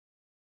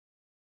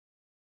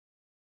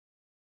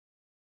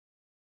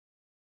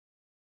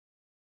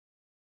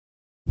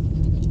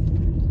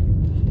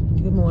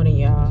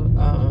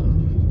y'all.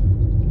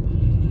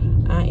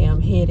 I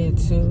am headed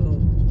to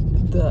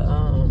the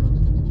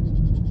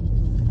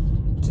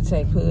to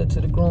take Hood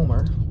to the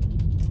groomer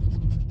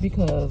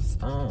because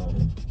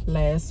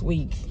last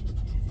week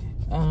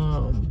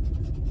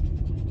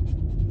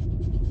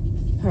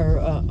her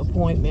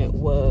appointment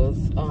was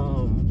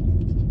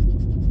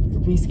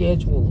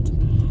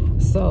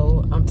rescheduled,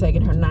 so I'm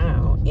taking her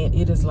now, and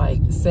it is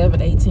like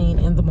 7:18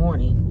 in the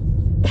morning.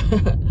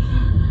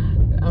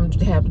 I'm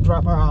gonna have to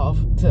drop her off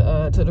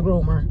to the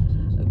groomer.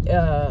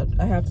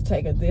 I have to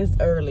take her this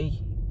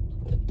early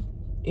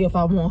if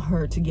I want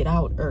her to get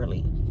out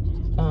early,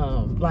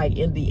 like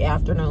in the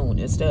afternoon,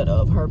 instead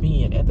of her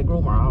being at the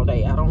groomer all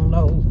day. I don't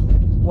know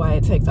why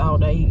it takes all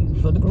day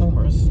for the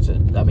groomers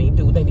to, I mean,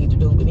 do what they need to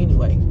do, but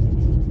anyway,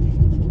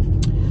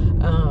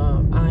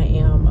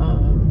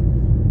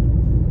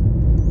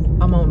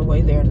 I'm on the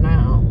way there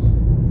now,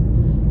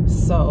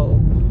 so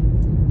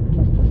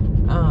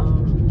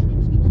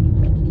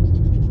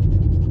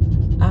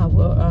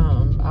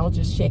I was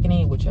just checking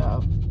in with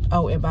y'all.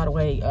 Oh, and by the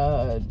way,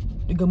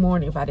 good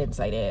morning if I didn't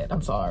say that.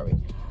 I'm sorry.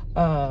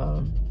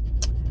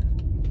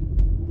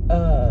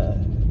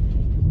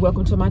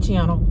 Welcome to my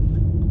channel.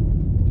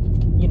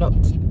 You know,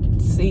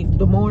 see,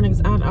 the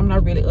mornings, I'm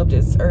not really up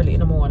this early in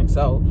the morning,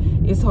 so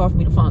it's hard for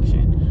me to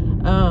function.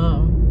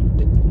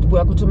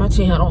 Welcome to my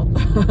channel.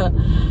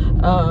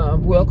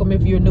 Welcome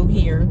if you're new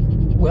here.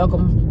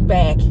 Welcome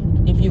back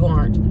if you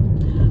aren't.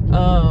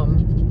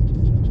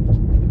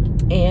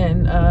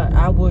 And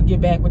I will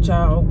get back with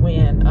y'all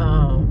when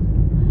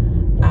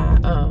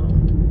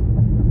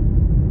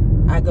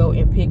I go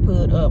and pick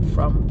Hood up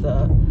from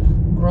the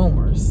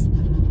groomers,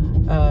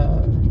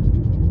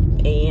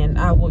 and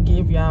I will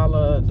give y'all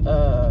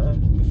a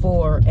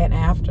before and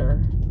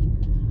after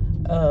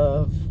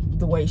of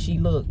the way she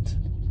looked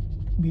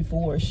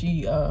before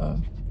she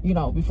you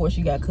know, before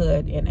she got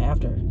cut and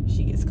after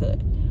she gets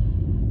cut.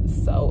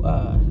 So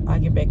I'll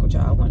get back with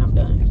y'all when I'm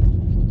done.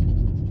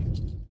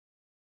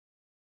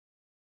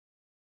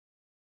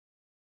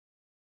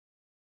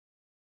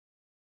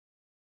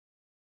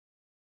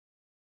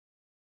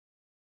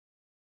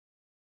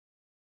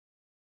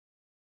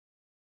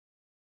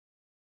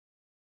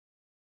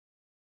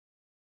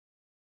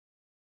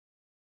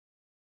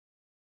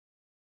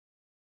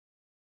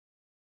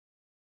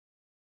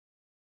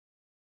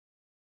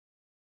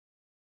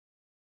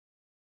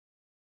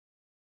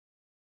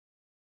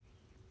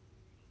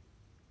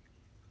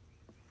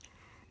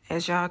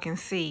 As y'all can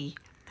see,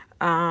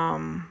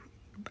 I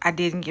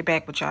didn't get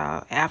back with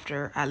y'all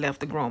after I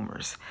left the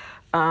groomers.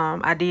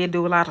 I did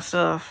do a lot of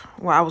stuff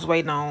while I was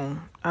waiting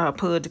on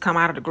Pud to come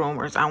out of the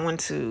groomers. I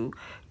went to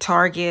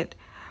Target,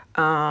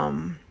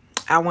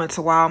 I went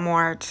to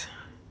Walmart,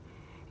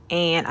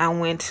 and I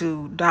went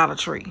to Dollar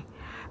Tree.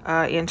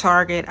 In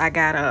Target, I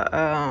got a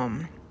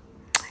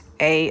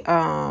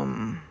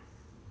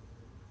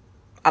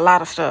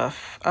lot of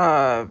stuff,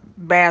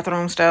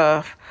 bathroom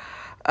stuff,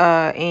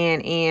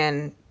 and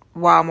in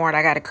Walmart,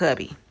 I got a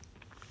cubby.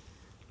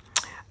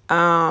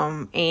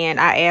 And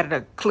I added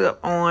a clip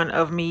on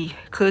of me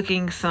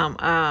cooking some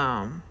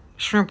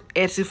shrimp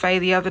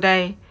ettoufee the other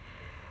day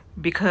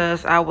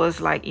because I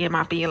was like in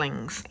my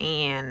feelings,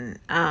 and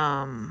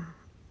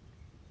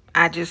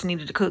I just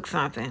needed to cook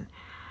something.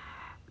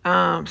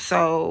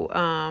 So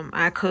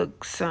I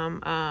cooked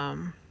some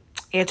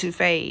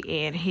ettoufee,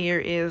 and here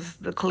is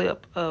the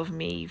clip of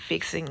me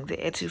fixing the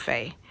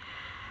ettoufee.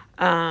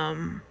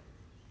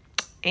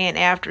 And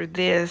after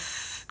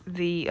this,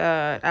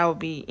 I will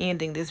be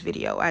ending this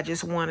video. I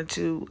just wanted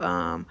to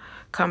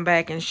come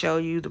back and show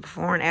you the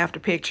before and after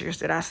pictures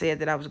that I said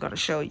that I was going to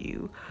show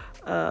you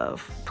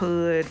of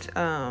Pud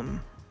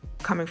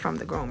coming from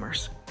the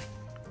groomers.